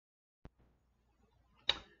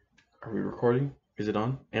Are we recording? Is it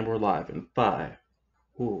on? And we're live in 5,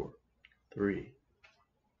 4, 3.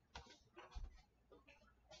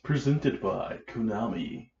 Presented by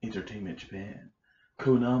Konami Entertainment Japan.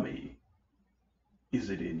 Konami, is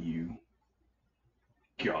it in you?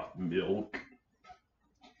 Got milk?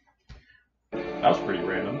 That was pretty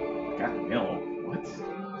random. Got milk? What?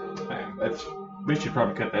 We should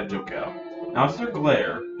probably cut that joke out. Now, is there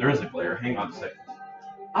glare? There is a glare. Hang on a second.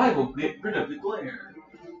 I will get rid of the glare.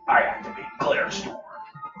 I activate Glare Storm.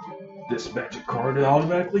 This magic card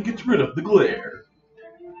automatically gets rid of the glare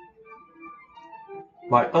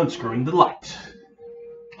by unscrewing the light.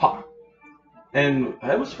 Ha! And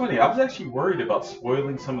that was funny. I was actually worried about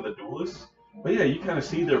spoiling some of the duelists. But yeah, you kind of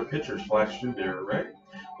see their pictures flash through there, right?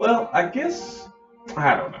 Well, I guess,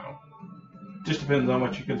 I don't know. Just depends on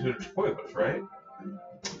what you consider spoilers, right?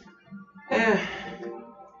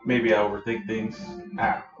 Maybe I overthink things.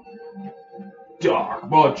 Dark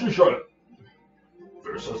Magician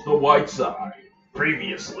versus the White Side.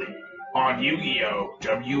 Previously on Yu-Gi-Oh!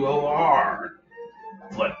 WOR.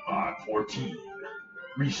 Floodbot 14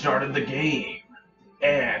 restarted the game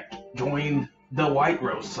and joined the White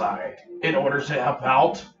Rose side in order to help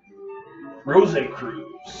out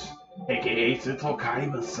Rosencruz, aka Sentinel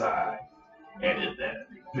Kaiba's side. And in that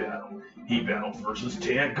battle, he battled versus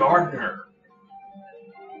Tan Gardner.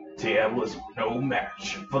 Tan was no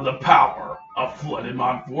match for the power of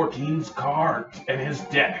Floodbot 14's cards and his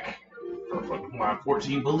deck. For Floodbot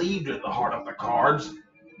 14 believed in the heart of the cards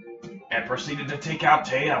and proceeded to take out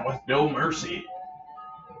Tan with no mercy.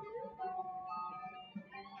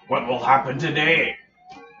 What will happen today?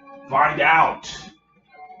 Find out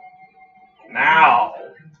now.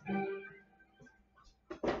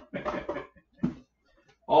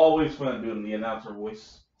 Always fun doing the announcer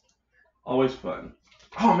voice. Always fun.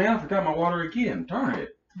 Oh man, I forgot my water again. Darn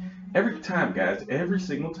it. Every time, guys. Every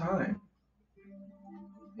single time.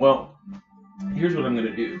 Well, here's what I'm going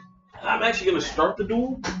to do. I'm actually going to start the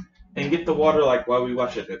duel and get the water like while we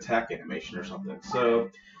watch an attack animation or something. So,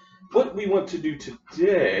 what we want to do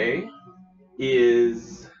today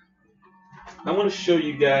is I want to show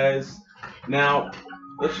you guys. Now,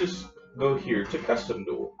 let's just go here to Custom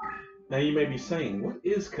Duel. Now, you may be saying, what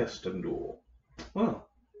is Custom Duel? Well,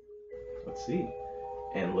 let's see.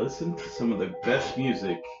 And listen to some of the best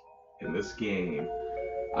music in this game.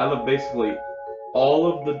 I love basically all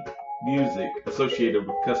of the music associated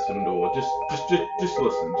with Custom Duel. Just listen. Just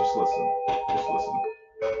listen. Just listen.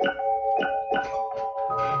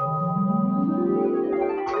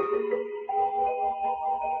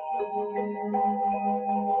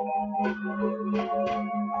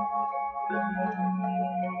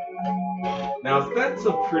 Now, that's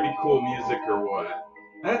a pretty cool music or what?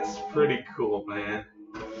 That's pretty cool, man.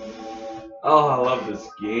 Oh, I love this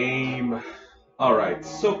game. Alright,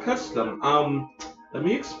 so Custom, let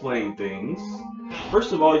me explain things.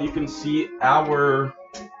 First of all, you can see our,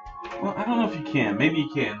 well, I don't know if you can. Maybe you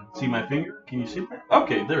can. See my finger? Can you see that?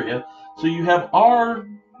 Okay, there we go. So you have our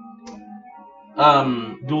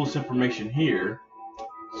duelist information here.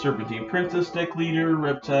 Serpentine Princess, deck leader,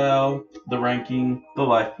 reptile, the ranking, the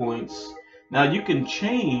life points. Now you can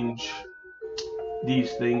change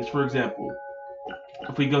these things. For example,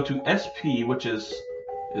 if we go to SP, which is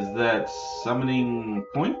that summoning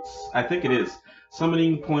points? I think it is.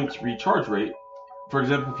 Summoning points recharge rate. For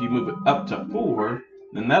example, if you move it up to 4,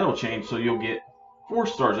 then that'll change, so you'll get 4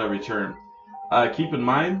 stars every turn. Keep in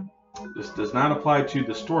mind, this does not apply to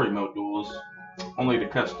the story mode duels, only to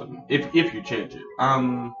custom, if you change it.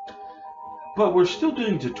 But we're still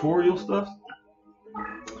doing tutorial stuff,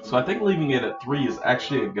 so I think leaving it at 3 is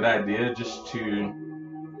actually a good idea, just to,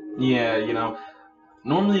 yeah, you know,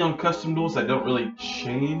 normally on Custom Duels I don't really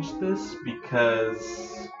change this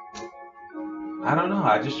because, I don't know,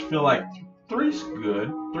 I just feel like 3's good,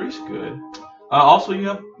 3's good. Also you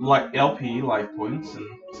have like LP, life points, and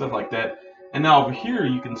stuff like that. And now over here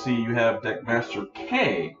you can see you have Deckmaster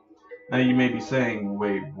K. Now you may be saying,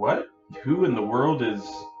 wait, what? Who in the world is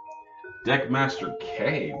Deckmaster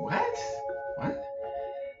K? What? What?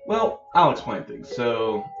 Well, I'll explain things.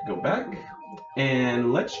 So, go back,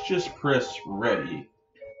 and let's just press ready.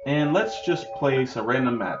 And let's just place a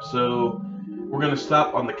random map. So, we're going to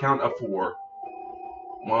stop on the count of 4.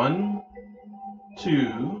 1,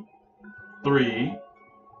 2, 3,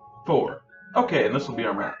 4. Okay, and this will be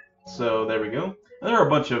our map. So, there we go. And there are a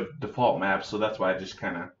bunch of default maps, so that's why I just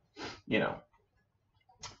kind of, you know.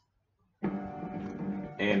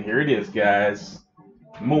 And here it is, guys.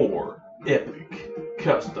 More epic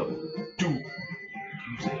custom duel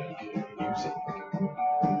music.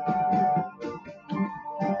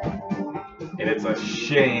 And it's a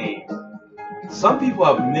shame Some people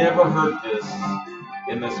have never heard this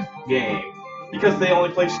in this game because they only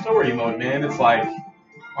play story mode, man. It's like,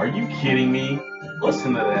 are you kidding me?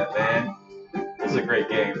 Listen to that, man. This is a great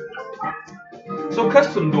game. So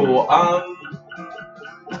Custom Duel,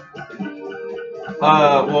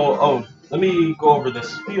 let me go over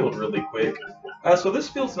this field really quick. So this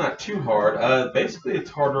field's not too hard. Basically it's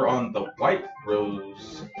harder on the white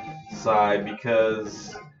rose side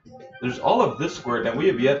because there's all of this square. Now we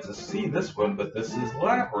have yet to see this one, but this is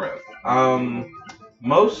Labyrinth.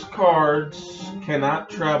 Most cards cannot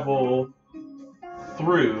travel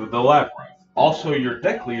through the Labyrinth. Also, your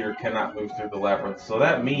deck leader cannot move through the Labyrinth. So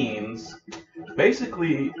that means,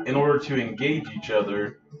 basically, in order to engage each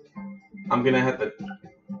other, I'm going to have to,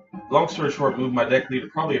 long story short, move my deck leader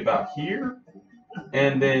probably about here.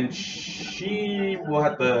 And then she will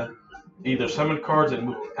have to either summon cards and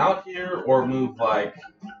move them out here, or move like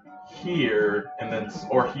here and then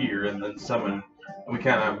summon, and we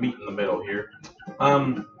kind of meet in the middle here.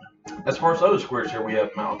 As far as other squares here, we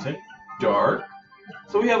have mountain, dark,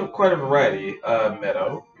 so we have quite a variety.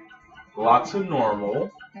 Meadow, lots of normal,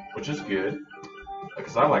 which is good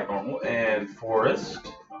because I like normal, and forest.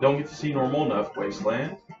 Don't get to see normal enough.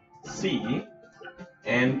 Wasteland, sea,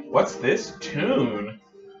 and what's this? Toon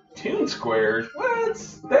squares. What?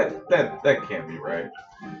 That can't be right.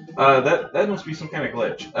 That must be some kind of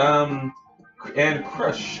glitch. And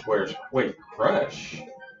crush squares. Wait, crush?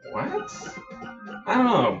 What? I don't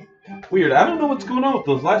know. Weird. I don't know what's going on with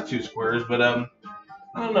those last two squares, but I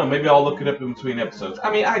don't know. Maybe I'll look it up in between episodes.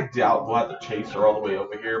 I mean, I doubt we'll have to chase her all the way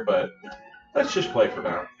over here, but let's just play for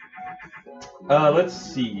now. Let's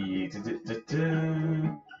see.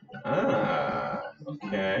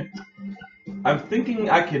 Okay. I'm thinking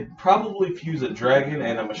I could probably fuse a dragon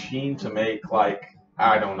and a machine to make, like,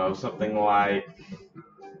 I don't know, something like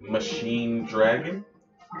Machine Dragon.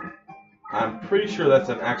 I'm pretty sure that's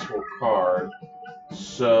an actual card.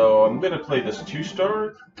 So I'm going to play this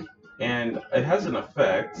 2-star, and it has an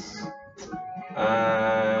effect.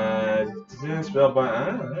 Spell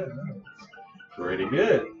by pretty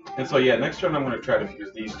good. And so yeah, next turn I'm going to try to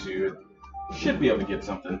fuse these two. Should be able to get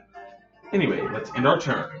something. Anyway, let's end our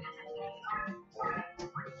turn.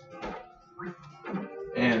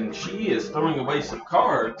 And she is throwing away some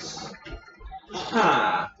cards.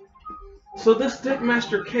 Huh. So this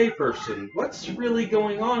Deckmaster K person, what's really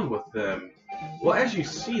going on with them? Well, as you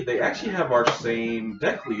see, they actually have our same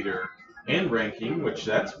deck leader and ranking, which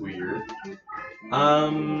that's weird.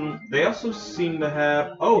 They also seem to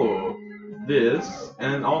have, this,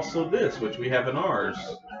 and also this, which we have in ours.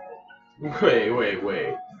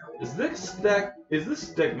 Wait. Is this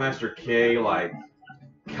Deckmaster K, like,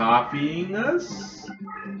 copying us?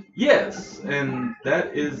 Yes, and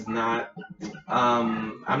that is not,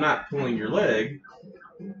 I'm not pulling your leg.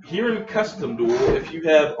 Here in Custom Duel, if you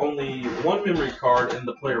have only one memory card in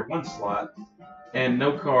the player 1 slot, and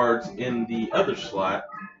no cards in the other slot,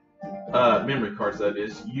 memory cards that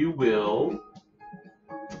is, you will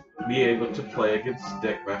be able to play against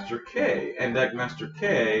Deckmaster K. And Deckmaster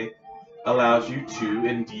K allows you to,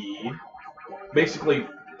 indeed, basically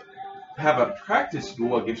have a practice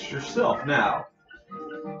duel against yourself. Now,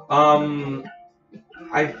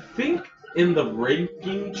 I think in the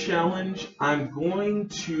ranking challenge, I'm going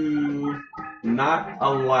to not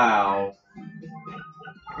allow,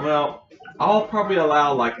 well, I'll probably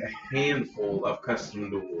allow like a handful of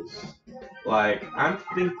custom duels. Like, I'm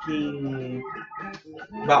thinking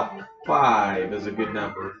about 5 is a good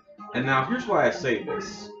number. And now here's why I say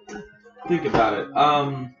this. Think about it.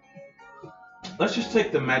 Let's just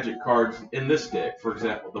take the magic cards in this deck, for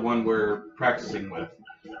example, the one we're practicing with.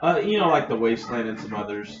 You know, like the Wasteland and some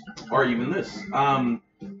others, or even this.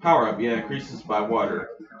 Power up, yeah, increases by water.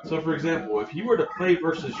 So, for example, if you were to play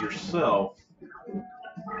versus yourself,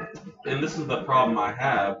 and this is the problem I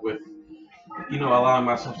have with, you know, allowing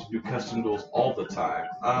myself to do custom duels all the time.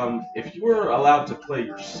 If you were allowed to play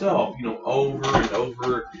yourself, you know, over and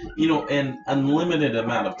over, you know, an unlimited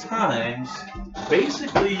amount of times,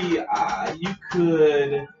 basically, you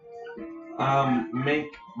could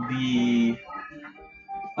make the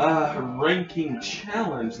ranking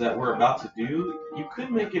challenge that we're about to do, you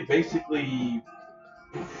could make it basically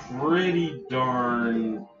pretty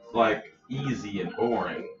darn, like, easy and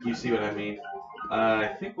boring. You see what I mean? I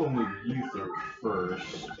think we'll move you through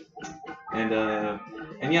first. And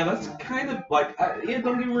yeah, that's kind of like, yeah,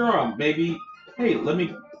 don't get me wrong, maybe, hey, let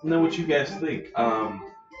me know what you guys think.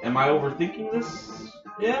 Am I overthinking this?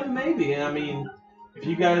 Yeah, maybe. I mean, if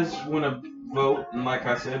you guys want to vote, and like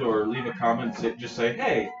I said, or leave a comment, just say,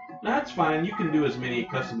 hey, that's fine, you can do as many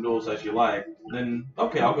custom duels as you like, then,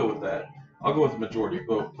 okay, I'll go with that. I'll go with the majority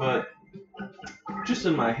vote. But just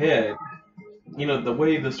in my head, you know, the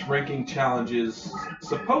way this ranking challenge is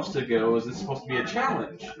supposed to go is it's supposed to be a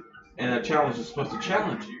challenge, and a challenge is supposed to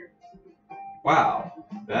challenge you. Wow,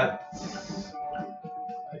 that's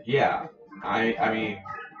yeah. I mean,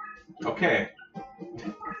 okay.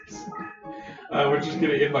 We're just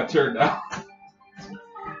gonna end my turn now.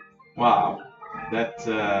 Wow, that.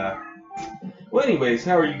 Well, anyways,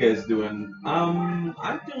 how are you guys doing? I'm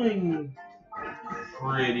doing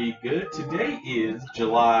pretty good. Today is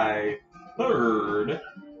July 3rd,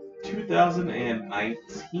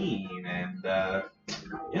 2019, and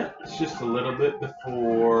yeah, it's just a little bit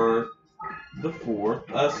before the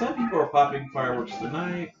 4th. Some people are popping fireworks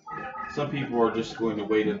tonight. Some people are just going to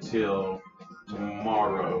wait until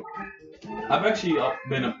tomorrow. I've actually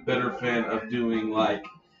been a better fan of doing like,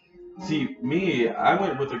 see, me, I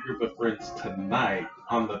went with a group of friends tonight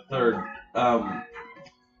on the 3rd,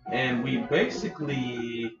 and we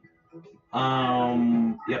basically,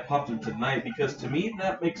 yeah, popped them tonight because to me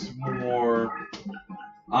that makes more.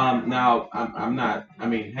 Now I'm not. I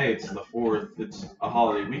mean, hey, it's the 4th. It's a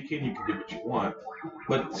holiday weekend. You can do what you want.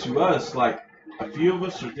 But to us, like a few of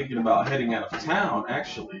us are thinking about heading out of town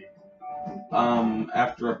actually.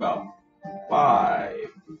 After about 5.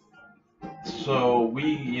 So we,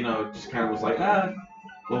 you know, just kind of was like,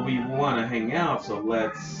 well, we want to hang out, so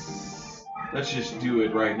let's just do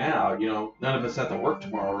it right now. You know, none of us have to work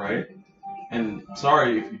tomorrow, right? And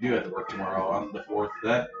sorry if you do have to work tomorrow on the 4th.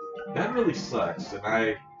 That really sucks,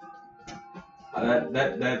 and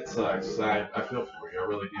that sucks. I feel for you. I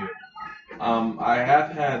really do. I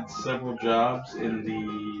have had several jobs in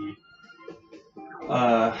the.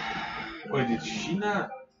 Wait, did she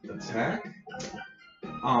not attack?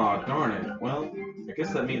 Aw, darn it. Well, I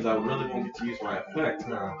guess that means I really won't get to use my effect,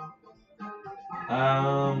 huh?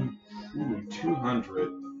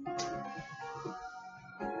 200.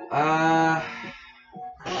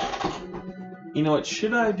 You know what?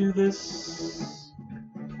 Should I do this?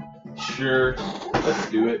 Sure. Let's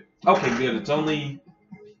do it. Okay, good. It's only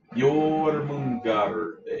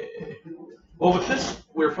Jormungandr Day. Well, with this,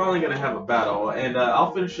 we're finally going to have a battle, and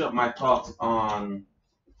I'll finish up my thoughts on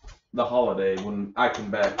the holiday when I come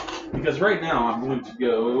back. Because right now, I'm going to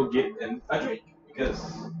go get a drink.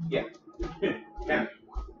 Because, yeah. Yeah.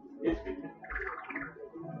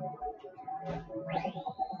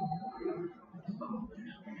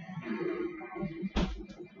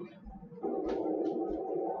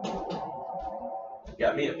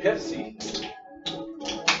 Got me a Pepsi.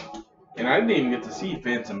 And I didn't even get to see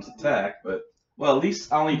Phantom's attack, but, well, at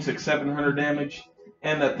least I only took 700 damage,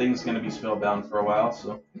 and that thing's going to be spellbound for a while,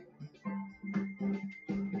 so.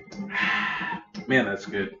 Man, that's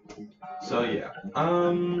good. So, yeah.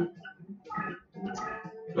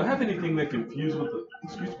 Do I have anything that confused with the,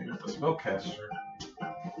 excuse me, with the spellcaster?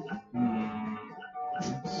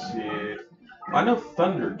 Let's see. I know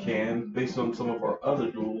Thunder can, based on some of our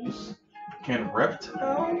other duels. Can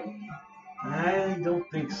Reptile? I don't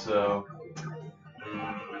think so.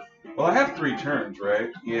 Well, I have 3 turns, right?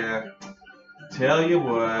 Yeah. Tell you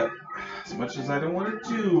what, as much as I don't want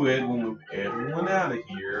to do it, we'll move everyone out of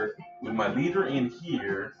here, with my leader in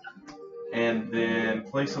here, and then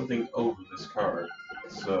play something over this card.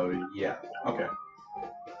 So, yeah. Okay.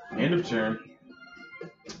 End of turn.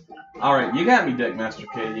 Alright, you got me, Deckmaster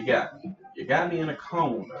K. You got me. You got me in a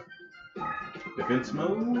cone. Defense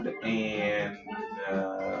mode, and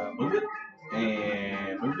move it,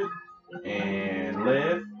 and move it, and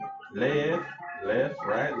left, left, left,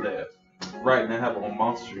 right, left. Right, now I have all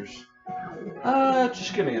monsters.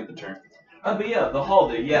 Just gonna end the turn. But yeah, the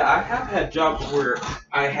holiday. Yeah, I have had jobs where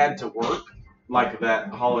I had to work, like that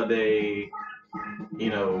holiday, you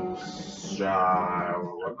know, what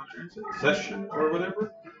am I trying to say? Session or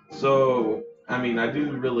whatever. So, I mean, I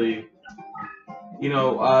do really, you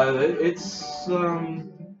know, it's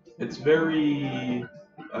very,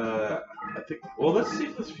 I think. Well, let's see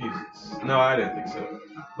if this fuses. No, I didn't think so.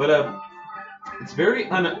 But it's very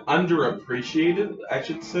underappreciated, I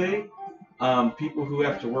should say. People who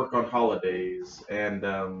have to work on holidays, and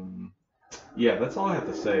yeah, that's all I have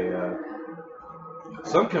to say.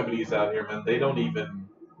 Some companies out here, man, they don't even,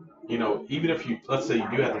 you know, even if you, let's say you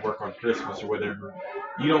do have to work on Christmas or whatever,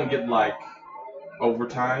 you don't get like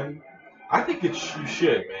overtime. I think you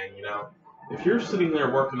should, man. You know, if you're sitting there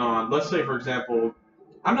working on, let's say for example,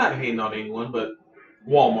 I'm not hating on anyone, but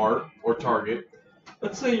Walmart or Target.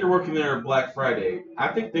 Let's say you're working there on Black Friday. I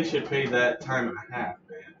think they should pay that time and a half,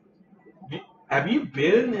 man. Have you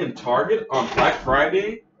been in Target on Black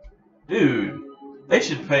Friday? Dude, they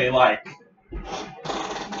should pay like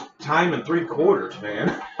time and 3/4,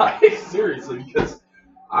 man. Like, seriously, because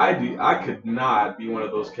I could not be one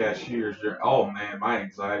of those cashiers. Oh man, my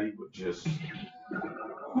anxiety would just.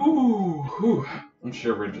 Whew, whew. I'm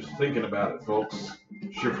shivering just thinking about it, folks.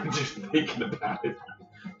 Shivering just thinking about it.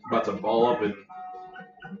 About to ball up and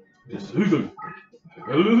just.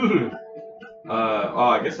 Oh,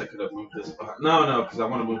 I guess I could have moved this behind. No, no, because I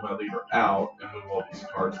want to move my leader out and move all these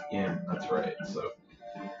cards in. That's right. So,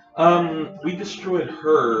 we destroyed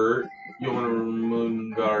her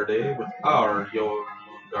Jormungandr with our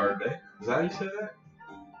Jormungandr. Is that how you say that?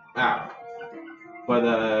 Ah. But,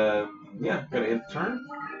 yeah, gonna end the turn.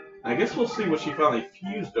 I guess we'll see what she finally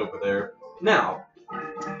fused over there. Now,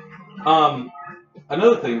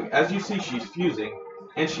 another thing, as you see, she's fusing,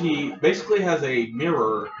 and she basically has a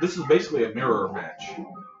mirror. This is basically a mirror match,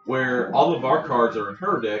 where all of our cards are in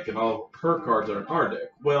her deck and all of her cards are in our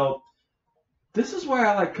deck. Well, this is why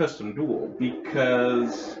I like Custom Duel,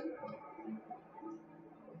 because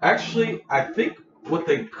actually, I think what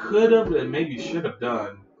they could have and maybe should have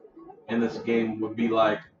done in this game would be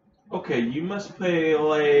like, okay, you must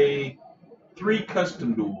play 3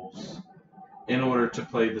 Custom Duels in order to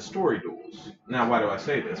play the story duels. Now, why do I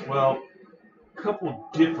say this? Well, a couple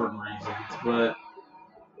different reasons, but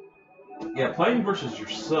yeah, playing versus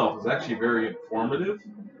yourself is actually very informative.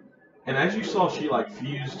 And as you saw, she like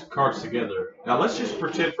fused cards together. Now, let's just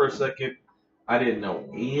pretend for a second I didn't know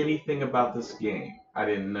anything about this game. I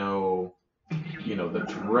didn't know, you know, the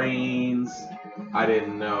terrains. I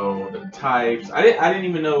didn't know the types. I didn't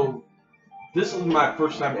even know. This was my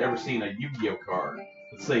first time ever seeing a Yu-Gi-Oh card.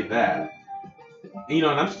 Let's say that. You know,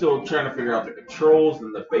 and I'm still trying to figure out the controls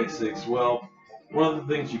and the basics. Well, one of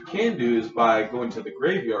the things you can do is by going to the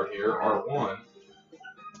graveyard here, R1,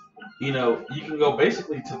 you know, you can go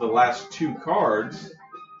basically to the last 2 cards,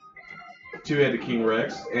 Two-Headed King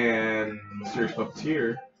Rex and Mysterious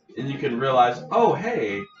Puppeteer, and you can realize, oh,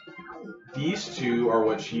 hey, these 2 are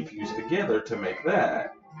what she fused together to make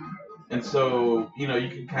that. And so, you know, you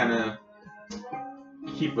can kind of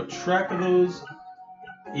keep a track of those.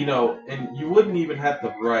 You know, and you wouldn't even have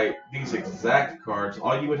to write these exact cards.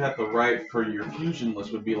 All you would have to write for your fusion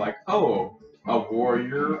list would be like, oh, a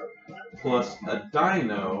warrior plus a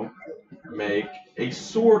dino make a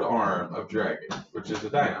sword arm of dragon, which is a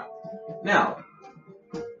dino. Now,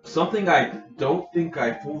 something I don't think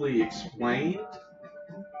I fully explained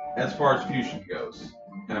as far as fusion goes,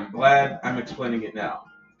 and I'm glad I'm explaining it now,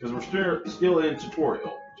 because we're still in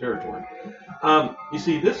tutorial territory. You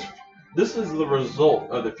see, this is the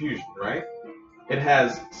result of the fusion, right? It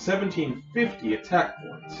has 1750 attack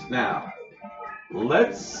points. Now,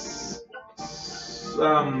 let's,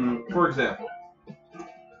 for example,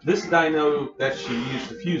 this dino that she used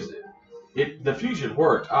to fuse it, the fusion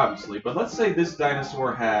worked, obviously, but let's say this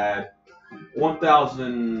dinosaur had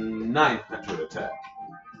 1,900 attack.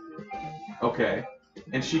 Okay,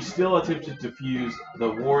 and she still attempted to fuse the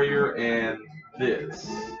warrior and this,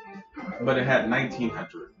 but it had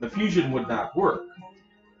 1,900. The fusion would not work.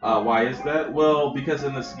 Why is that? Well, because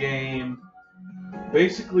in this game,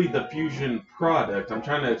 basically the fusion product, I'm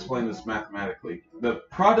trying to explain this mathematically, the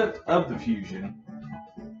product of the fusion,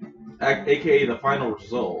 aka the final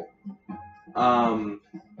result, the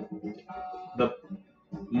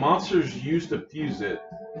monsters used to fuse it,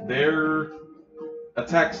 their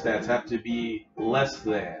attack stats have to be less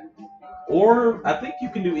than. Or, I think you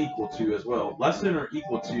can do equal to as well. Less than or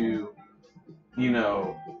equal to, you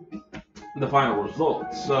know, the final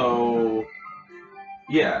result. So,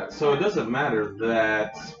 yeah, so it doesn't matter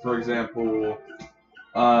that, for example,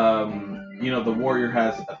 you know, the warrior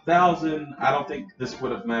has 1,000. I don't think this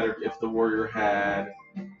would have mattered if the warrior had,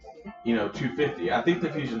 you know, 250. I think the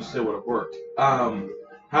fusion still would have worked.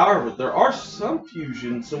 However, there are some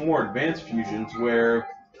fusions, some more advanced fusions where,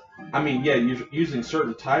 I mean, yeah, you're using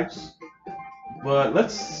certain types, but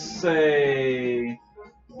let's say,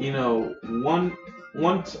 you know,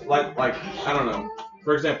 like I don't know,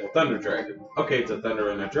 for example, Thunder Dragon. Okay, it's a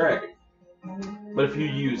Thunder and a Dragon. But if you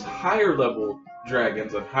use higher level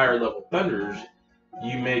dragons and higher level thunders,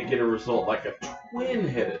 you may get a result like a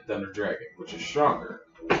twin-headed Thunder Dragon, which is stronger.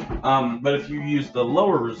 But if you use the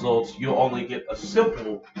lower results, you'll only get a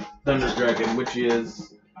simple Thunder Dragon, which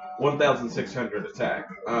is 1,600 attack.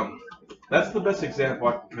 That's the best example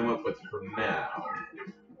I can come up with for now.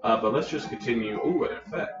 But let's just continue. Ooh, an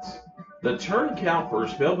effect. The turn count for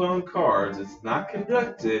spellbound cards is not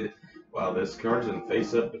conducted while this card is in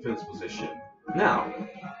face-up defense position. Now,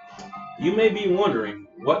 you may be wondering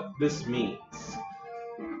what this means.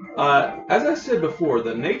 As I said before,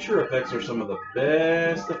 the nature effects are some of the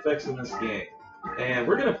best effects in this game. And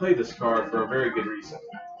we're going to play this card for a very good reason.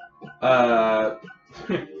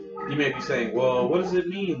 You may be saying, well, what does it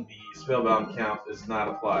mean the spellbound count is not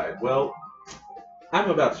applied? Well, I'm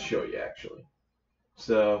about to show you, actually.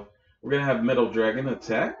 So, we're going to have Metal Dragon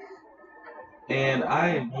attack, and I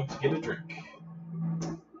am going to get a drink.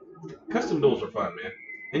 Custom duels are fun, man.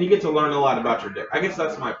 And you get to learn a lot about your deck. I guess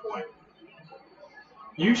that's my point.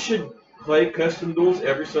 You should play custom duels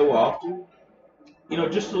every so often, you know,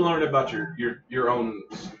 just to learn about your own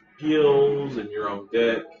skills and your own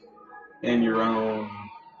deck and your own,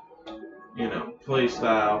 you know, play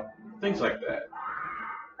style, things like that.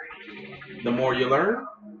 The more you learn,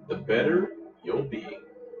 the better you'll be.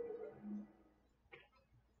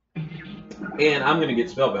 And I'm gonna get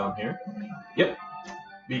spellbound here. Yep,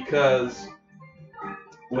 because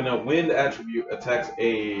when a wind attribute attacks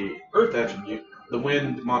a earth attribute, the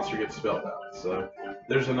wind monster gets spellbound. So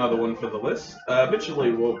there's another one for the list.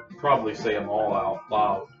 Eventually we'll probably say them all out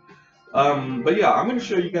loud. But yeah, I'm going to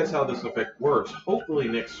show you guys how this effect works, hopefully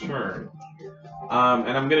next turn.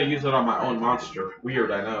 And I'm going to use it on my own monster.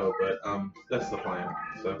 Weird, I know, but that's the plan.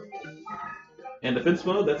 So, and defense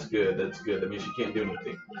mode, that's good, that's good. That means you can't do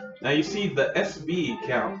anything. Now you see the SB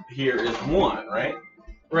count here is 1, right?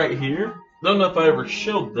 Right here. Don't know if I ever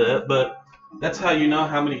showed that, but that's how you know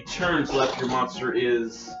how many turns left your monster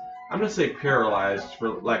is, I'm going to say paralyzed, for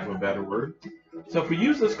lack of a better word. So if we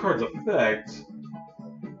use this card's effect,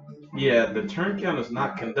 yeah, the turn count is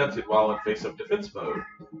not conducted while in face-up defense mode.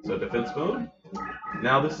 So defense mode.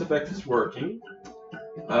 Now this effect is working.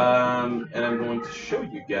 And I'm going to show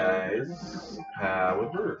you guys how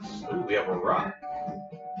it works. Oh, we have a rock.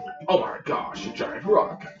 Oh my gosh, a giant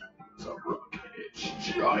rock. It's a rock and it's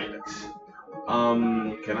giant.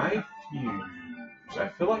 Can I fuse? I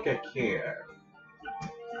feel like I can.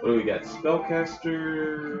 What do we got?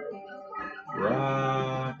 Spellcaster,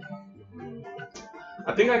 rock.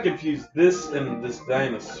 I think I can fuse this and this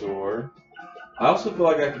dinosaur. I also feel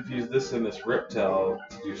like I can fuse this and this reptile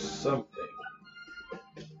to do something.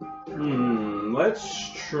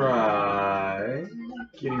 Let's try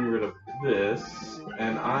getting rid of this,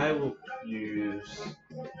 and I will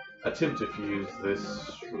attempt to fuse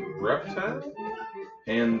this reptile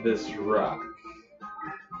and this rock.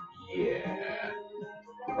 Yeah.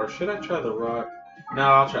 Or should I try the rock? No,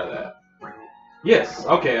 I'll try that. Yes,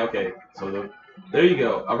 okay. So there you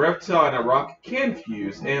go. A reptile and a rock can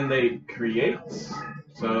fuse, and they create.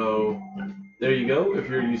 So there you go. If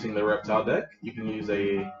you're using the reptile deck, you can use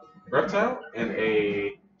a reptile and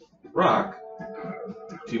a rock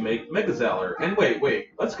to make Megazalor. And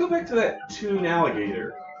wait. Let's go back to that Toon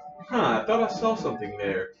Alligator. I thought I saw something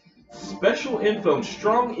there. Special info,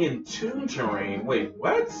 strong in Toon terrain. Wait,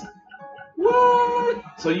 what? What?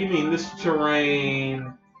 So you mean this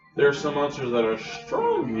terrain, there are some monsters that are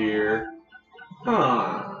strong here?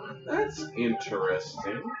 That's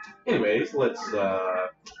interesting. Anyways, let's, I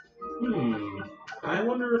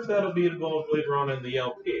wonder if that'll be involved later on in the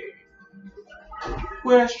LP.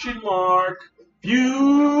 Question mark.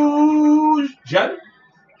 Fusion?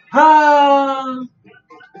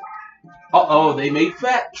 Uh-oh, they made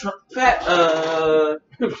sorry,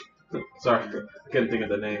 I couldn't think of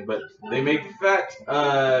the name, but they made Fat,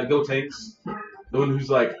 Gotenks, the one who's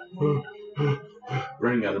like,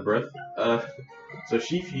 running out of breath. So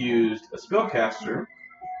she fused a spellcaster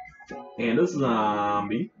and a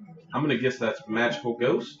zombie. I'm gonna guess that's Magical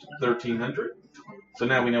Ghost, 1300. So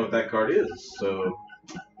now we know what that card is. So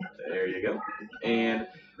there you go. And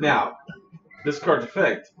now, this card's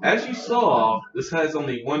effect. As you saw, this has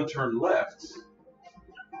only 1 turn left.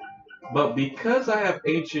 But because I have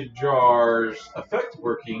Ancient Jar's effect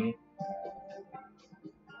working,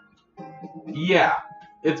 yeah,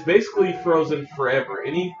 it's basically frozen forever.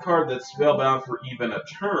 Any card that's spellbound for even a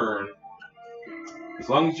turn, as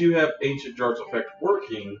long as you have Ancient Jar's effect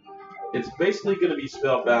working, it's basically going to be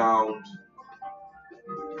spellbound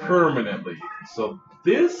permanently. So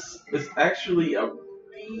this is actually a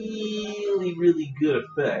really good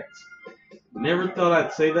effect. Never thought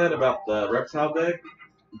I'd say that about the reptile deck,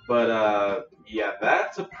 but yeah,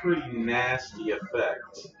 that's a pretty nasty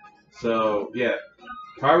effect. So yeah,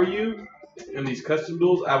 if I were you in these custom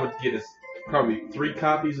duels, I would get probably 3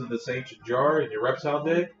 copies of this Ancient Jar in your reptile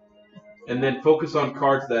deck, and then focus on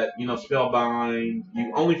cards that, you know, spellbind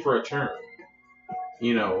you only for a turn.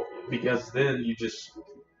 You know, because then you just,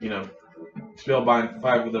 you know, spellbind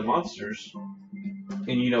 5 of the monsters,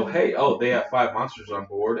 and you know, hey, oh, they have 5 monsters on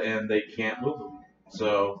board, and they can't move them.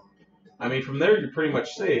 So, I mean, from there you're pretty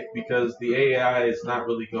much safe, because the AI is not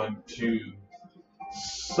really going to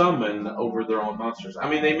summon over their own monsters. I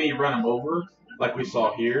mean, they may run them over, like we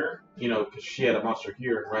saw here, you know, because she had a monster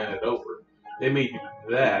here and ran it over. They may do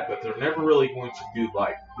that, but they're never really going to do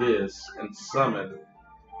like this and summon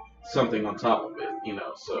something on top of it, you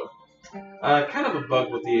know. So kind of a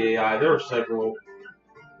bug with the AI. There are several.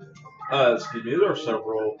 Excuse me. There are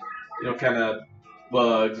several, kind of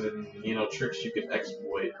bugs and tricks you can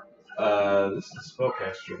exploit. This is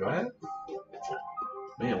spellcaster. Do I have?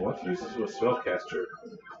 Man, what fuses with spellcaster?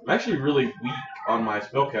 I'm actually really weak on my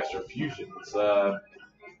spellcaster fusions.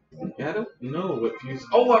 Yeah, I don't know what fuse.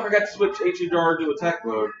 Oh, I forgot to switch HER to attack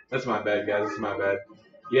mode. That's my bad, guys. That's my bad.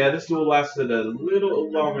 Yeah, this duel lasted a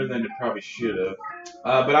little longer than it probably should have.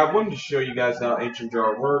 But I wanted to show you guys how Ancient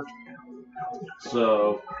Jar worked.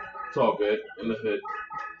 So, it's all good in the hood.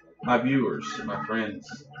 My viewers, my friends,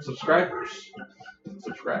 subscribers,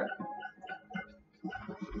 subscribe.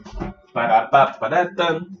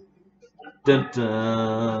 Ba-da-ba-ba-da-dun. Dun,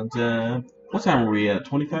 dun, dun. What time are we at?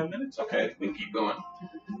 25 minutes? Okay, we can keep going.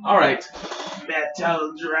 Alright.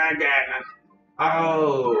 Metal Dragon.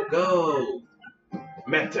 Oh, go.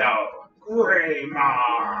 Metal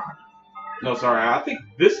Greymon. No, sorry. I think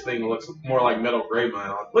this thing looks more like Metal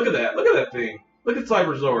Greymon. Look at that. Look at that thing. Look at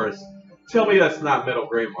Cybersaurus. Tell me that's not Metal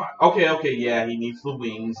Greymon. Okay, yeah, he needs the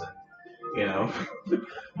wings. And,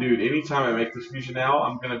 dude, anytime I make this fusion now,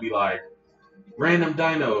 I'm going to be like, random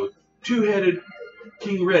dino, two-headed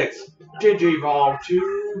King Rex, Digivolve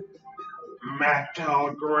to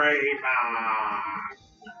Metal Greymon.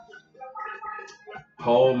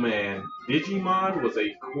 Oh man, Digimon was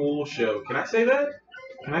a cool show. Can I say that?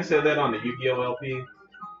 Can I say that on the Yu-Gi-Oh! LP?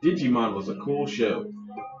 Digimon was a cool show.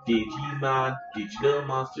 Digimon, digital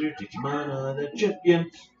monsters, Digimon are the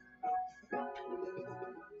champions.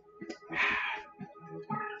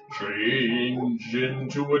 Change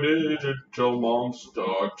into a digital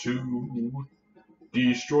monster to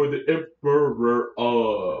destroy the Emperor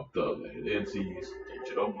of the Land and Seas.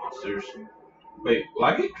 Digital monsters. Wait, will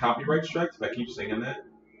I get copyright strikes if I keep singing that?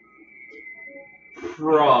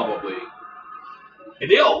 Probably.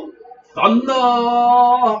 Hideo!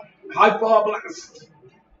 Thunder! Hyper Blast!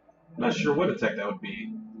 I'm not sure what attack that would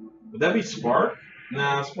be. Would that be Spark?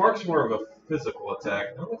 Nah, Spark's more of a physical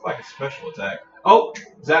attack. That looks like a special attack. Oh!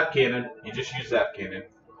 Zap Cannon. You just used Zap Cannon.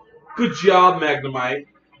 Good job, Magnemite.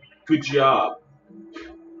 Good job.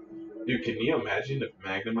 Dude, can you imagine if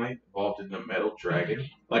Magnemite evolved into Metal Dragon?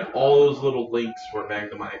 Like, all those little links were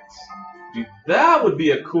Magnemites. Dude, that would be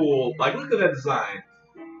a cool... Like, look at that design.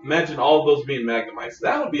 Imagine all of those being Magnemites.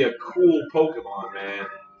 That would be a cool Pokemon, man.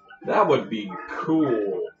 That would be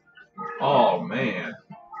cool. Oh, man.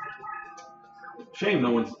 Shame no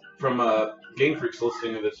one's from Game Freak's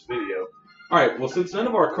listening to this video. Alright, well, since none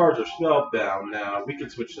of our cards are spellbound now, we can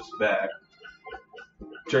switch this back.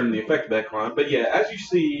 Turn the effect back on. But yeah, as you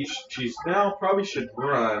see, she's now probably should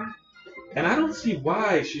run. And I don't see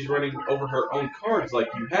why she's running over her own cards. Like,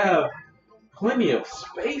 you have plenty of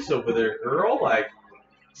space over there, girl. Like,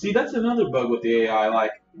 see, that's another bug with the AI.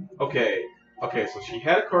 Like, okay, so she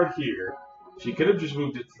had a card here. She could have just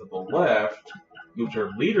moved it to the left, moved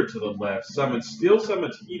her leader to the left, still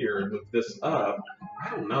summoned here, and moved this up. I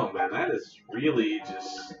don't know, man. That is really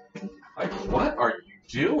just, like, what are you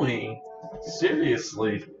doing?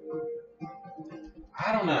 Seriously.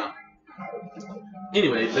 I don't know.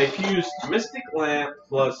 Anyway, they fused Mystic Lamp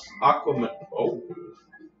plus Aquaman. Oh.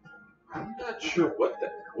 I'm not sure what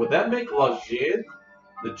that... Would that make La Jade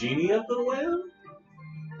the genie of the lamp?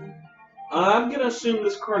 I'm going to assume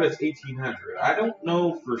this card is 1800. I don't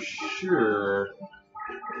know for sure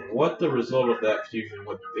what the result of that fusion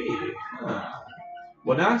would be. Huh.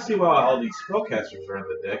 Well, now I see why all these spellcasters are in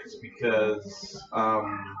the deck. It's because,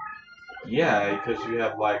 yeah, because you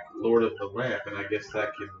have, like, Lord of the Lamp, and I guess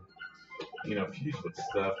that can, fuse with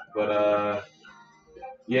stuff. But,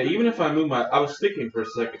 yeah, even if I move my... I was thinking for a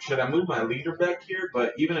second, should I move my leader back here?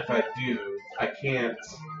 But even if I do, I can't,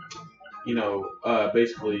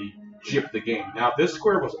 basically chip the game. Now, if this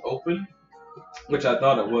square was open, which I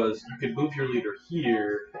thought it was, you could move your leader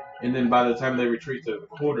here, and then by the time they retreat to the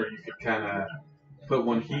corner, you could kind of put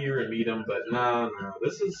one here and meet them. But no,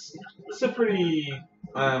 this is a pretty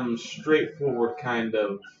straightforward kind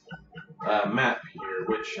of map here,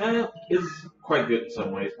 which is quite good in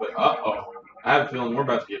some ways. But uh-oh, I have a feeling we're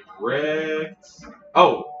about to get wrecked.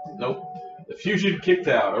 Oh, nope, the fusion kicked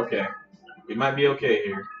out. Okay, we might be okay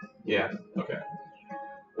here. Yeah, okay.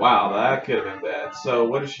 Wow, that could have been bad. So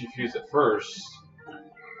what does she fuse at first?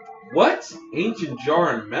 What? Ancient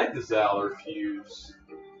Jar and Megazal are fused.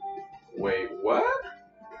 Wait, what?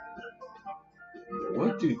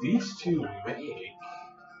 What do these two make?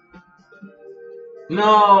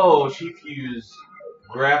 No, she fused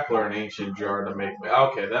Grappler and Ancient Jar to make...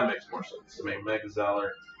 Okay, that makes more sense, to make Megazal.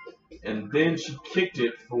 And then she kicked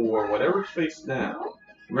it for whatever's face down.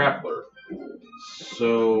 Grappler.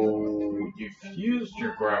 So you fused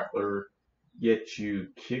your grappler, yet you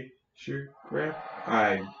kicked your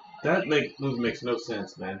This makes no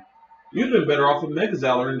sense, man. You'd been better off with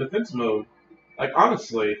Megazalor in defense mode. Like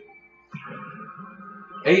honestly,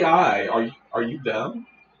 AI, are you dumb?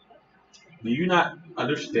 Do you not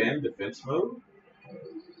understand defense mode?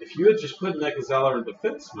 If you had just put Megazalor in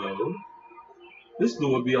defense mode, this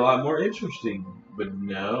duel would be a lot more interesting. But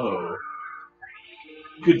no.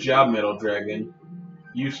 Good job, Metal Dragon.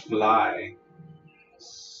 Use Fly.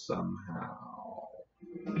 Somehow.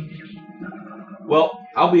 Well,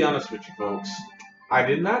 I'll be honest with you folks. I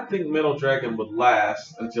did not think Metal Dragon would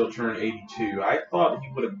last until turn 82. I thought he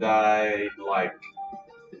would have died, like,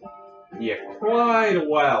 yeah, quite a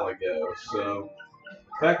while ago. So,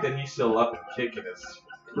 the fact that he's still up and kicking is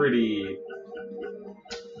pretty,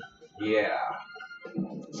 yeah,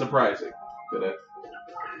 surprising. But,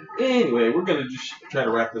 anyway, we're going to just try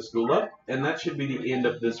to wrap this duel up, and that should be the end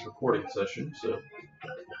of this recording session. So,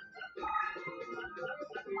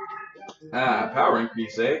 power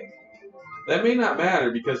increase, eh? That may not matter,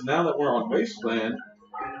 because now that we're on Wasteland,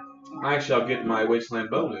 I shall get my Wasteland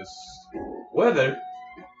bonus. Whether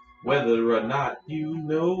or not you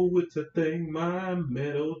know it's a thing, my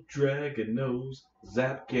Metal Dragon knows.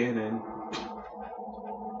 Zap Cannon.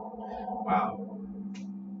 Wow.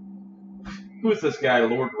 Who is this guy,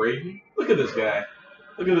 Lord Raiden? Look at this guy.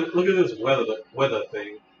 Look at this weather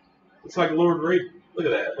thing. It's like Lord Raiden. Look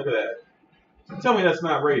at that. Look at that. Tell me that's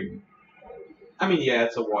not Raiden. I mean, yeah,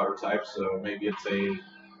 it's a water type, so maybe it's a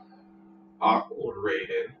Aqua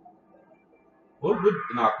Raiden. What would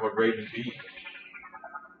an Aqua Raiden be?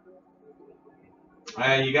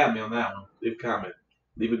 You got me on that one. Leave a comment.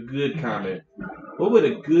 Leave a good comment. What would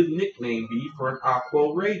a good nickname be for an Aqua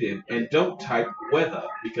Raiden? And don't type weather,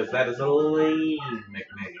 because that is a lame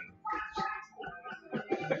nickname.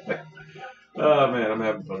 Oh man, I'm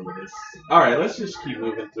having fun with this. Alright, let's just keep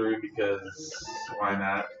moving through, because why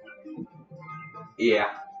not? Yeah.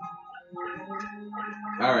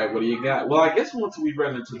 Alright, what do you got? Well, I guess once we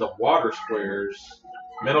run into the water squares,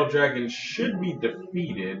 Metal Dragon should be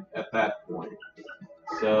defeated at that point.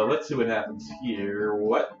 So let's see what happens here.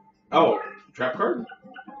 What? Oh, trap card?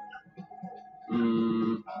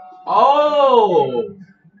 Oh!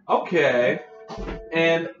 Okay.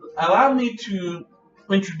 And allow me to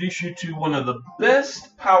introduce you to one of the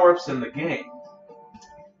best power-ups in the game.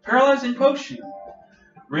 Paralyzing Potion.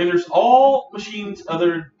 Renders all machines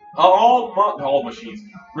renders all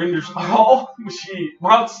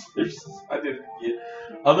monsters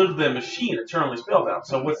other than machine eternally spellbound.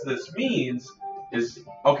 So what this means is,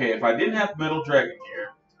 okay, if I didn't have Metal Dragon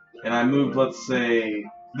here, and I moved, let's say,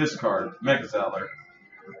 this card, Megazalor,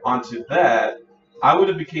 onto that, I would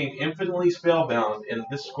have became infinitely spellbound in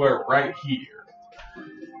this square right here.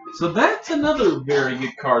 So that's another very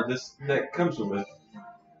good card that comes with it.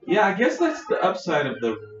 Yeah, I guess that's the upside of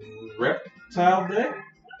the Reptile deck,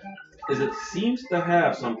 is it seems to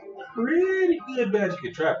have some pretty good magic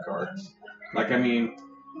and trap cards. Like, I mean,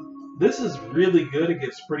 this is really good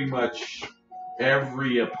against pretty much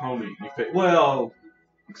every opponent you face. Well,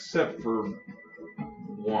 except for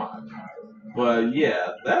one. But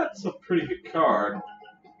yeah, that's a pretty good card.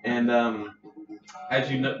 And as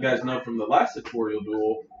you guys know from the last tutorial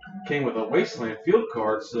duel, came with a Wasteland field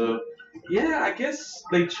card. So yeah, I guess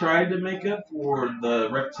they tried to make up for the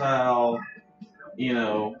Reptile,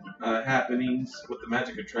 happenings with the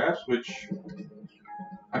magic and traps, which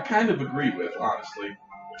I kind of agree with, honestly.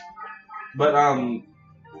 But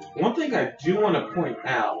one thing I do want to point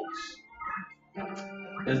out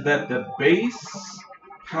is that the base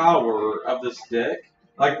power of this deck,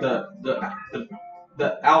 like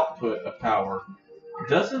the output of power,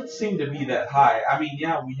 doesn't seem to be that high. I mean,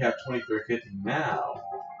 yeah, we have 2350 now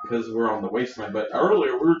because we're on the Wasteland, but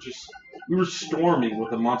earlier we were storming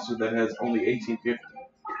with a monster that has only 1850,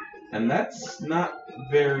 and that's not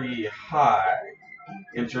very high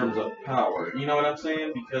in terms of power. You know what I'm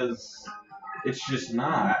saying? Because it's just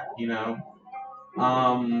not,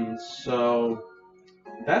 So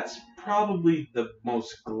that's probably the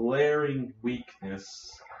most glaring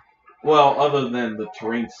weakness. Well, other than the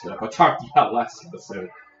terrain stuff I talked about last episode.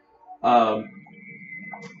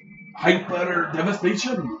 Hyper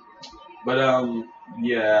devastation. But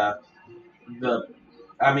yeah,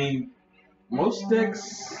 I mean, most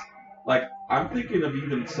decks, like, I'm thinking of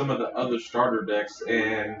even some of the other starter decks,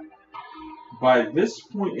 and by this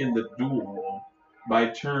point in the duel, by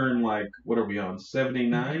turn, like, what are we on,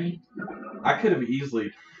 79? I could have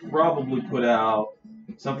easily probably put out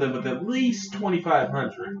something with at least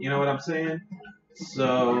 2,500, you know what I'm saying?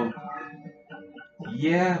 So,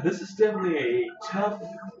 yeah, this is definitely a tough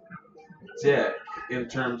deck in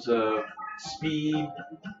terms of speed.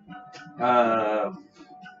 Might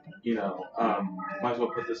as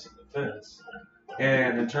well put this in defense.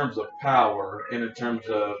 And in terms of power, and in terms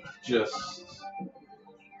of just,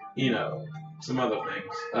 some other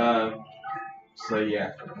things. So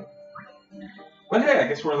yeah. But hey, I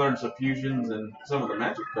guess we're learning some fusions and some of the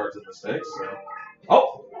magic cards in this deck. So,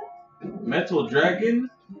 oh, Metal Dragon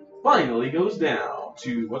finally goes down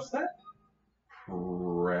to what's that?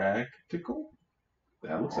 Practical.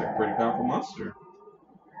 That looks like a pretty powerful monster.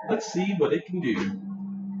 Let's see what it can do.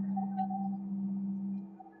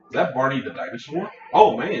 Is that Barney the dinosaur?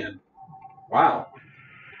 Oh man! Wow.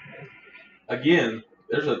 Again,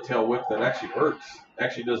 there's a tail whip that actually works.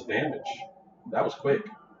 Actually does damage. That was quick.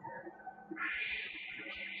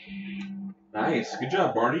 Nice. Good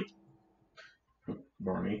job, Barney.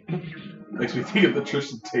 Barney. Makes me think of the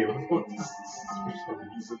Tristan Taylor voice for some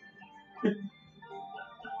reason.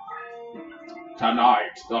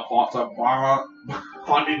 Tonight, the plot of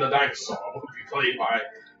Barney the Dinosaur will be played by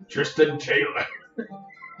Tristan Taylor.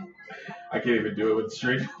 I can't even do it with a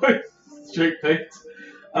straight voice, straight face.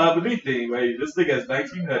 But anyway, this thing has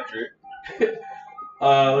 1900.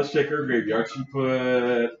 Let's check her graveyard. She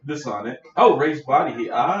put this on it. Oh, raised body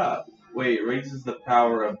heat. Ah, wait, raises the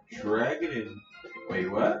power of dragon and... Wait,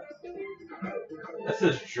 what? That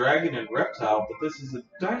says dragon and reptile, but this is a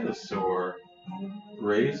dinosaur.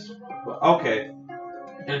 Raise... Okay.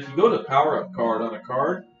 And if you go to power up card on a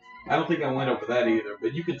card, I don't think I went over that either,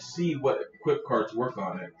 but you can see what equip cards work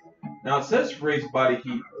on it. Now it says raised body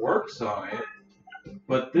heat works on it,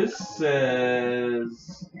 but this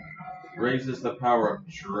says raises the power of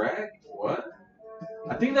drag. What?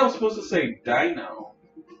 I think that was supposed to say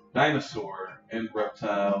dinosaur, and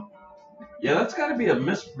reptile. Yeah, that's got to be a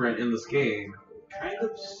misprint in this game. Kind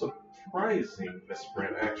of surprising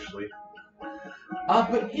misprint, actually.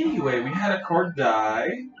 But anyway, we had a card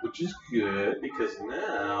die, which is good because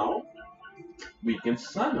now we can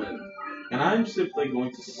summon. And I'm simply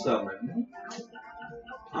going to summon.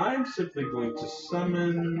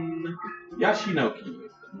 Yashinoki.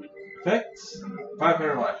 Effects,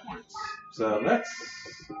 500 life points. So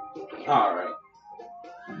that's alright.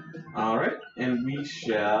 Alright, and we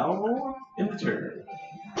shall end the turn.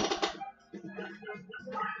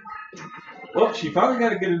 Well, she finally got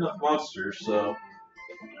to get enough monsters, so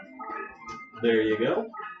there you go.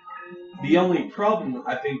 The only problem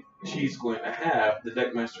I think she's going to have, the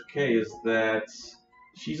Deckmaster K, is that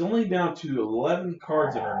she's only down to 11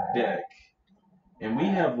 cards in her deck. And we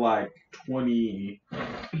have like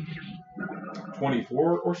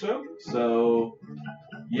 24 or so. So,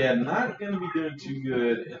 yeah, not going to be doing too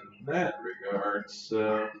good in that regard.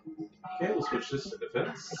 So, okay, we'll switch this to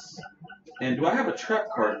defense. And do I have a trap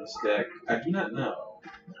card in this deck? I do not know.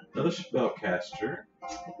 Another spellcaster.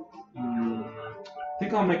 I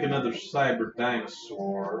think I'll make another Cyber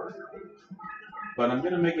Dinosaur. But I'm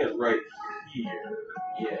going to make it right here.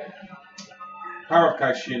 Yeah. Power of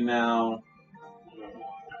Kaishin now.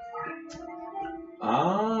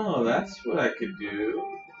 Oh, that's what I could do.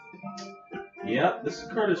 Yep, this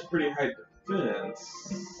card is pretty high defense.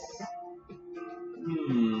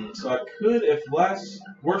 So I could, if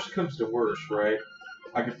worst comes to worst, right?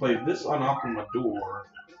 I could play this on Akumador,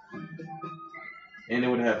 and it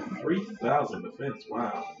would have 3,000 defense.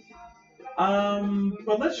 Wow.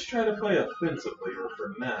 But let's try to play offensively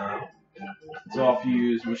for now. So I'll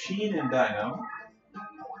use Machine and Dino.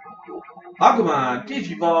 Agumon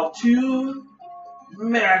Digivolve to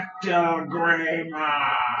Metal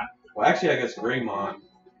Greymon. Well, actually, I guess Greymon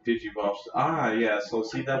Digivolves. Yeah. So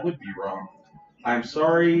see, that would be wrong. I'm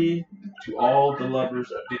sorry to all the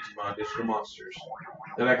lovers of Digimon, digital monsters,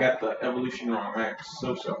 that I got the evolution wrong. I am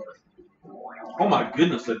so sorry. Oh my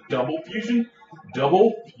goodness, a double fusion?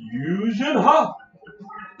 Double fusion, huh?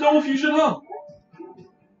 Double fusion, huh?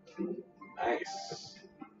 Nice.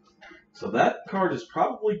 So that card is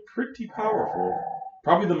probably pretty powerful.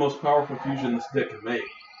 Probably the most powerful fusion this deck can make.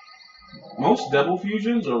 Most double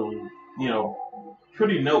fusions are,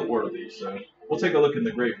 pretty noteworthy, so we'll take a look in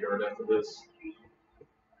the graveyard after this.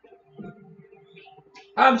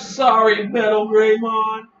 I'm sorry, Metal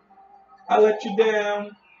Greymon. I let you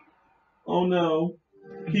down. Oh no.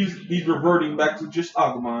 He's reverting back to just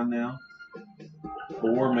Agumon now.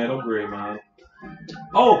 Poor Metal Greymon.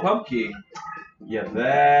 Oh, Pumpkin. Yeah,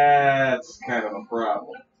 that's kind of a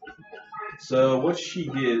problem. So what she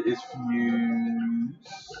did is fuse...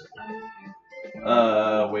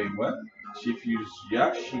 wait, what? She fused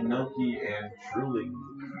Yashinoki and Dueling.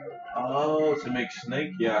 Oh, to make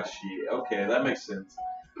Snake Yashi. Okay, that makes sense.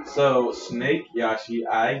 So, Snake Yashi,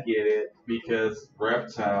 I get it, because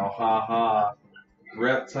Reptile, haha.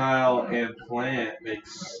 Reptile and plant make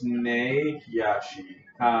snake Yashi.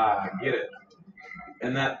 Ah, get it.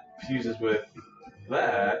 And that fuses with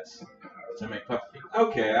that to make pumpkin.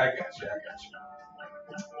 Okay, I got you.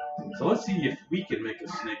 So let's see if we can make a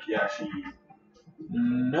snake Yashi.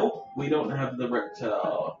 Nope, we don't have the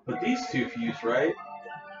reptile. But these two fuse, right?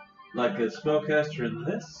 Like a spellcaster and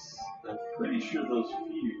this? I'm pretty sure those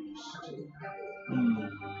fused.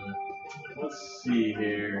 Let's see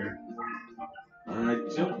here. I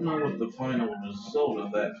don't know what the final result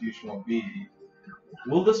of that fusion will be.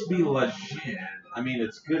 Will this be legit? I mean,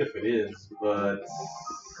 it's good if it is, but...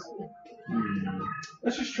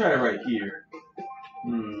 Let's just try it right here.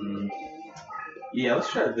 Yeah,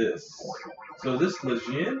 let's try this. So is this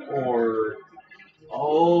Legion or...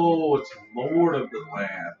 Oh, it's Lord of the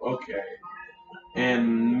Lamp. Okay.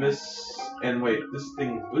 And wait, this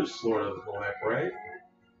thing boosts Lord of the Lamp, right?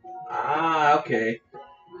 Ah, okay.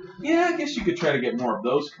 Yeah, I guess you could try to get more of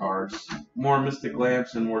those cards. More Mystic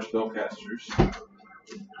Lamps and more Spellcasters.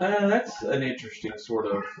 That's an interesting sort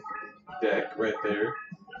of deck right there.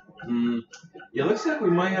 Yeah, looks like we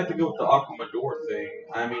might have to go with the Aquamador thing.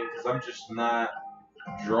 I mean, because I'm just not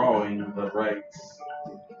drawing the right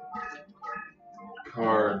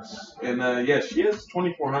cards. And yeah, she has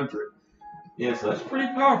 2,400. Yeah, so that's pretty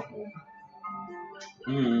powerful.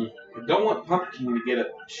 I don't want Pumpkin to get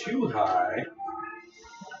up too high.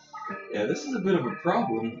 Yeah, this is a bit of a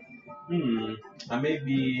problem. I may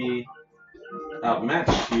be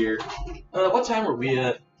outmatched here. What time are we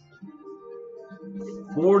at?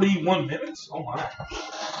 41 minutes? Oh my.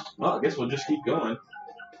 Well, I guess we'll just keep going.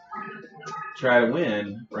 Try to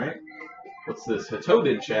win, right? What's this?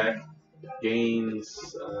 Hatoden check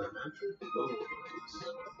gains.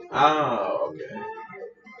 Oh, okay.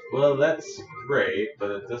 Well, that's great,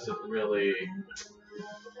 but it doesn't really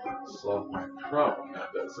solve my problem now,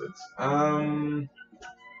 does it?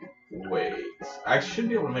 Wait. I should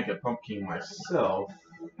be able to make a pumpkin myself.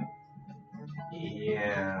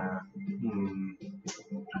 Yeah.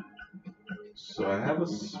 So I have a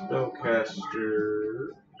spellcaster.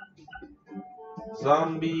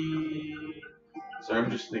 Zombie. Sorry,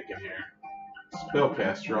 I'm just thinking here.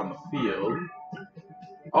 Spellcaster on the field.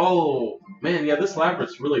 Oh, man, yeah, this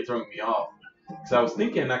labyrinth's really throwing me off. Because I was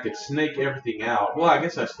thinking I could snake everything out. Well, I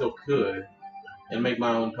guess I still could. And make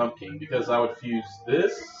my own pumpkin. Because I would fuse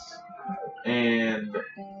this and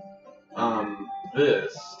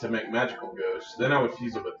this to make magical ghosts. Then I would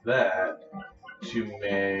fuse it with that to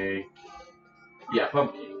make, yeah,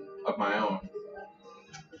 pumpkin of my own.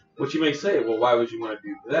 Which you may say, well, why would you want to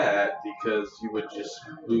do that? Because you would just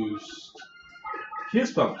boost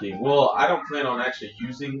his pumpkin. Well, I don't plan on actually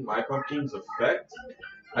using my pumpkin's effect.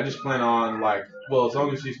 I just plan on, like, well, as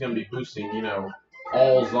long as he's going to be boosting, you know,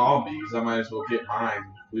 all zombies, I might as well get mine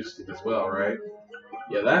boosted as well, right?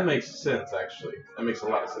 Yeah, that makes sense, actually. That makes a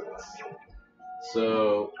lot of sense.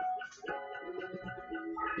 So,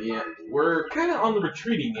 yeah, we're kind of on the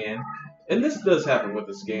retreating end. And this does happen with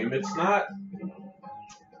this game. It's not...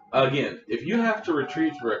 Again, if you have to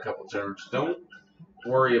retreat for a couple turns, don't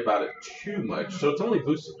worry about it too much. So it's only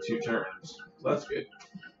boosted 2 turns. So that's good.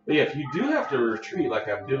 But yeah, if you do have to retreat like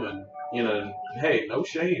I'm doing, you know, hey, no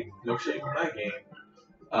shame. No shame in my game.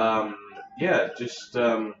 Yeah, just...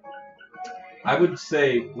 I would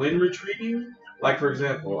say when retreating, like for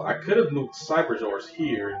example, I could have moved Cyberzors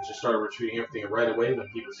here and just started retreating everything right away when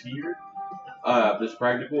he was here. That's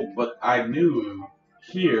practical, but I knew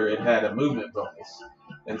here it had a movement bonus.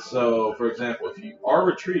 And so, for example, if you are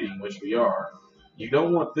retreating, which we are, you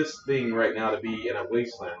don't want this thing right now to be in a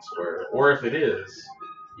wasteland square. Or if it is,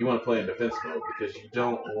 you want to play in defense mode because you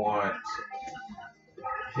don't want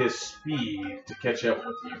his speed to catch up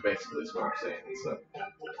with you, basically is what I'm saying. So,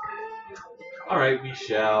 alright, we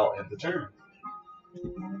shall end the turn.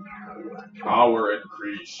 Power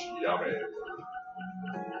increase, yummy.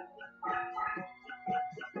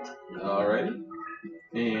 Alrighty.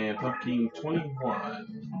 And Pumpkin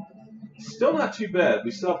 21. Still not too bad.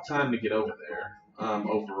 We still have time to get over there,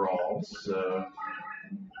 overall, so...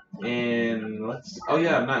 And let's... Oh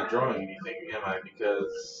yeah, I'm not drawing anything, am I?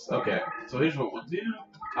 Because... Okay, so here's what we'll do.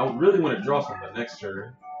 I really want to draw something next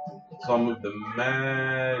turn. So I'll move the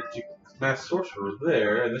Mass Sorcerer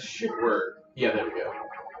there, and this should work. Yeah, there we go.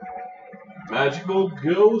 Magical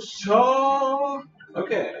Ghost Talk!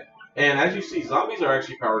 Okay. And as you see, zombies are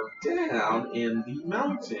actually powered down in the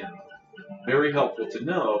mountain. Very helpful to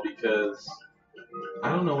know because I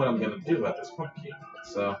don't know what I'm going to do about this pumpkin.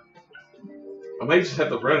 So I might just have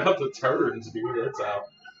to run out the turns, dude.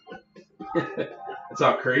 That's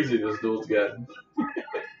how crazy this duel's gotten.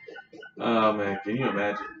 Oh man, can you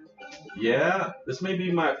imagine? Yeah, this may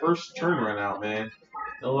be my first turn run out, man.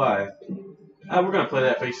 No lie. We're gonna play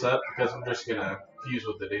that face up because I'm just gonna fuse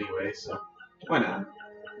with it anyway, so why not?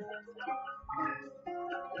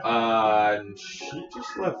 And she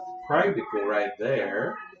just left practical right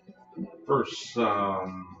there for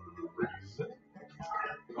some reason.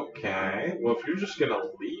 Okay, well if you're just gonna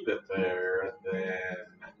leave it there, then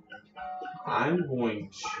I'm going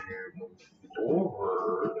to move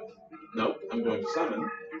forward. Nope, I'm going to summon.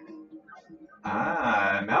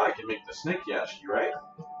 Now I can make the Snake Yashi, right?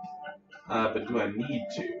 But do I need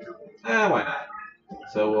to? Why not?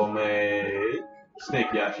 So we'll make Snake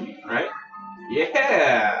Yashi, right?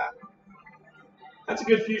 Yeah! That's a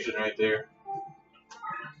good fusion right there.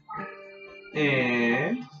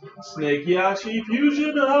 And Snake Yashi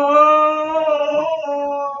fusion up!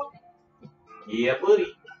 Yeah,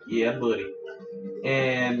 buddy. Yeah, buddy.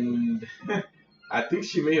 And I think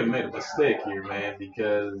she may have made a mistake here, man,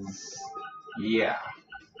 because yeah.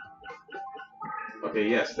 Okay,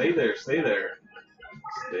 yeah, stay there, stay there.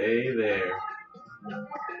 Stay there.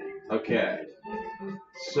 Okay.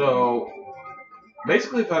 So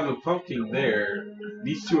basically if I move Pumpkin there,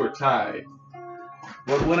 these two are tied.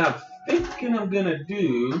 But what I'm thinking I'm gonna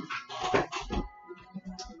do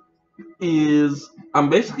is I'm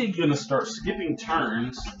basically gonna start skipping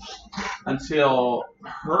turns until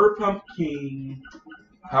her Pumpkin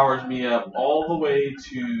powers me up all the way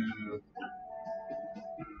to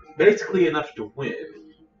basically enough to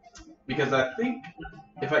win. Because I think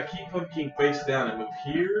if I keep Pumpkin face down and move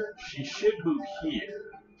here, she should move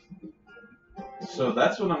here. So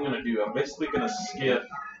that's what I'm gonna do. I'm basically gonna skip,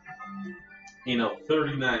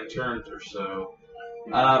 39 turns or so.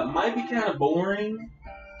 Might be kind of boring,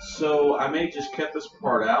 so I may just cut this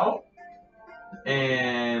part out.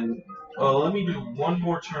 And let me do one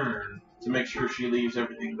more turn to make sure she leaves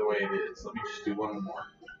everything the way it is. Let me just do one more.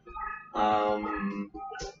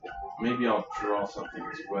 Maybe I'll draw something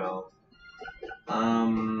as well.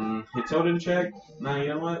 Hit totem check? No, you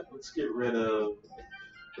know what? Let's get rid of...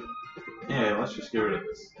 Yeah, let's just get rid of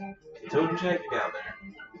this. Totem check, get down there.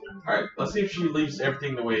 Alright, let's see if she leaves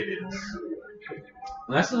everything the way it is.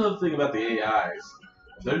 And that's another thing about the AIs.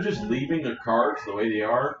 If they're just leaving their cards the way they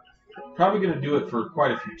are, probably going to do it for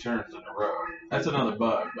quite a few turns in a row. That's another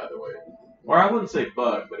bug, by the way. Or I wouldn't say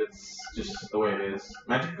bug, but it's just the way it is.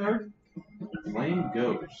 Magic card? Flame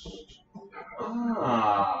Ghost.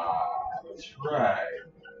 That's right.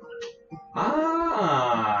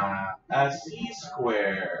 A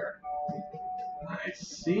C-square. I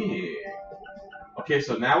see. Okay,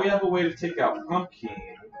 so now we have a way to take out Pumpkin.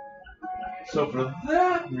 So for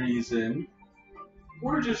that reason,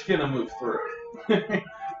 we're just gonna move through.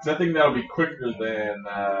 Because I think that'll be quicker than,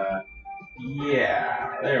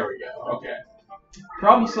 yeah, there we go, okay.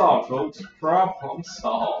 Problem solved, folks, problem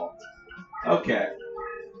solved. Okay.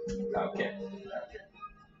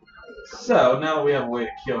 So, now that we have a way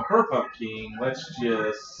to kill her Pumpkin, let's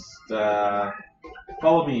just,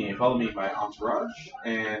 follow me, my entourage,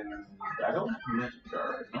 and I don't have a magic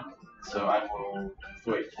card, no? So I will,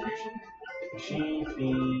 wait, fusion? Machine,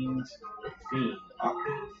 Fiend,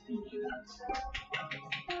 Aqua Fiend.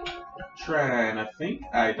 Trying to think.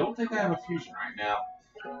 I don't think I have a fusion right now.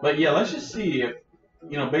 But yeah, let's just see if,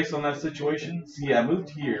 based on that situation, see, I moved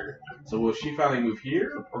here. So will she finally move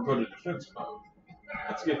here or go to defense mode?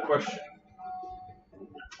 That's a good question.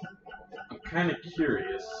 I'm kind of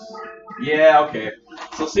curious. Yeah, okay.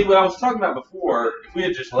 So see, what I was talking about before, if we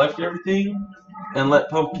had just left everything and let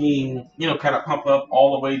Pumpkin, kind of pump up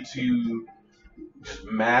all the way to just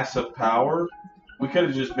massive power, we could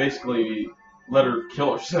have just basically let her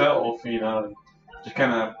kill herself, and just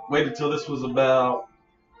kind of waited till this was about,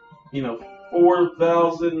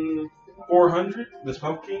 4,400, this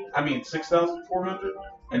Pumpkin, 6,400,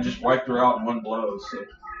 and just wiped her out in one blow, so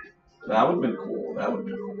that would have been cool,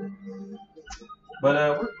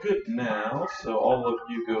 But we're good now, so all of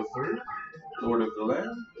you go through, Lord of the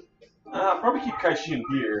Land. Probably keep Kaishin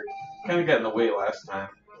here, kind of got in the way last time.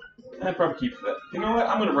 I'd probably keep that. You know what?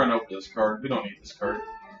 I'm going to run over this card. We don't need this card.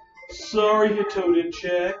 Sorry, Hitoden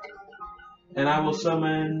check. And I will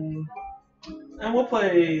summon... And we'll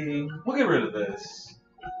play... We'll get rid of this.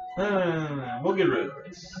 We'll get rid of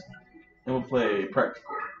this. And we'll play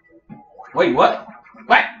Practical. Wait, what?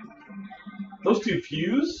 What? Those two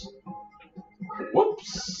fuse?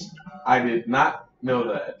 Whoops. I did not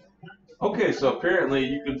know that. Okay, so apparently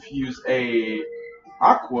you can fuse a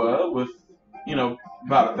Aqua with...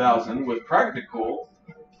 about 1,000 with Practical,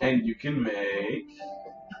 and you can make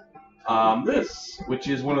this, which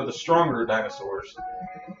is one of the stronger dinosaurs,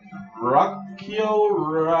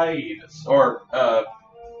 Brachioridus, or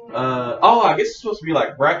Oh, I guess it's supposed to be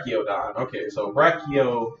like Brachiodon. Okay, so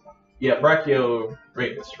Brachioratus,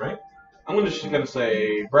 right? I'm just gonna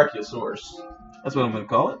say Brachiosaurus. That's what I'm gonna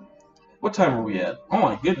call it. What time are we at? Oh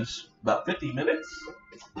my goodness, about 50 minutes?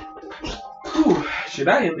 Whew, should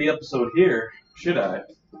I end the episode here? Should I?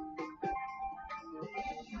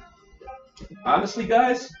 Honestly,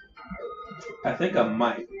 guys, I think I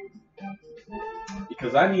might.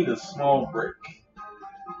 Because I need a small break.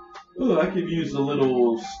 Ooh, I could use a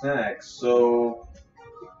little snack. So,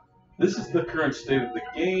 this is the current state of the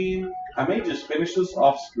game. I may just finish this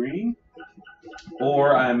off screen.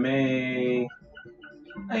 Or I may...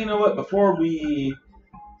 You know what? Before we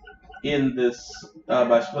end this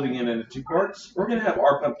by splitting it into two parts, we're going to have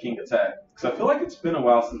our Pumpkin attack. Because I feel like it's been a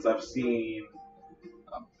while since I've seen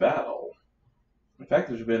a battle. In fact,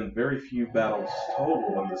 there's been very few battles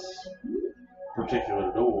total in this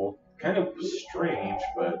particular duel. Kind of strange,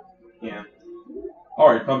 but yeah.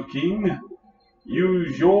 Alright, Pumpkin.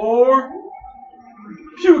 Use your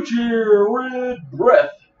putrid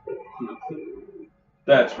breath.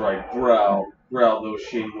 That's right, growl. Growl those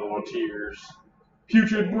shady little tears.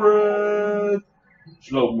 Putrid breath.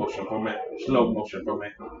 Slow motion for me. Slow motion for me.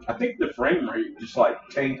 I think the frame rate just like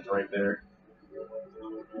tanked right there.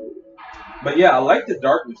 But yeah, I like the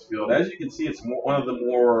darkness field. As you can see, it's one of the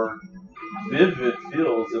more vivid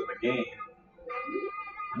feels in the game.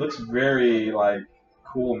 Looks very like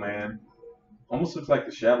cool, man. Almost looks like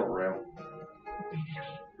the Shadow Realm.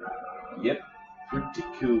 Yep, pretty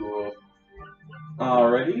cool.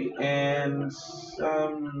 Alrighty, and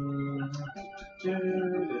so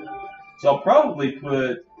I'll probably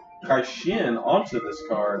put Kaishin onto this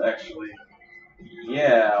card. Actually,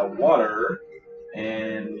 yeah, water,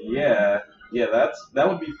 and yeah, that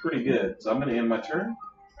would be pretty good. So I'm gonna end my turn.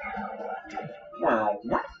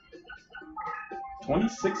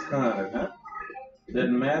 2600, huh?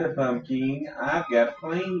 Doesn't matter, Pumpkin. I've got a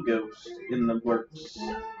Flame Ghost in the works.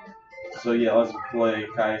 So yeah, let's play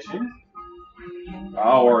Kaishin.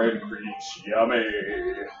 Power increase, yummy.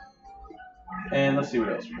 And let's see what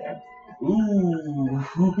else we got. Ooh.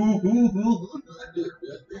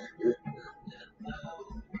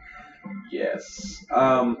 Yes.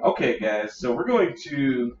 Okay, guys. So we're going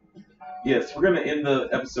to end the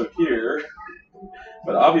episode here.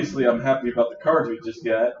 But obviously, I'm happy about the cards we just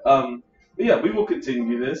got. But yeah, we will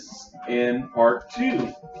continue this in part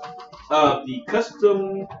 2 of the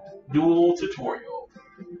Custom Duel tutorial.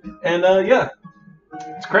 And yeah,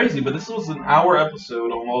 it's crazy, but this was an hour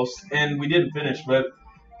episode almost, and we didn't finish. But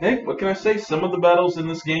hey, what can I say? Some of the battles in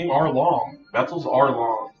this game are long. Battles are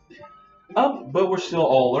long. But we're still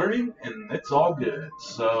all learning, and it's all good.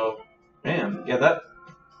 So, man, yeah, that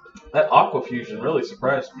Aqua Fusion really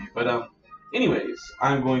surprised me. But anyways,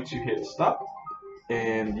 I'm going to hit stop,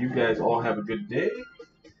 and you guys all have a good day,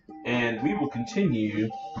 and we will continue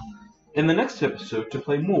in the next episode to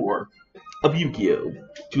play more of Yu-Gi-Oh!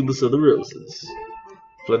 Duelist of the Roses.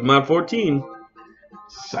 Floodmod 14,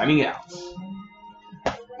 signing out.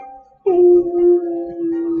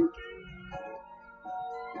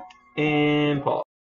 And pause.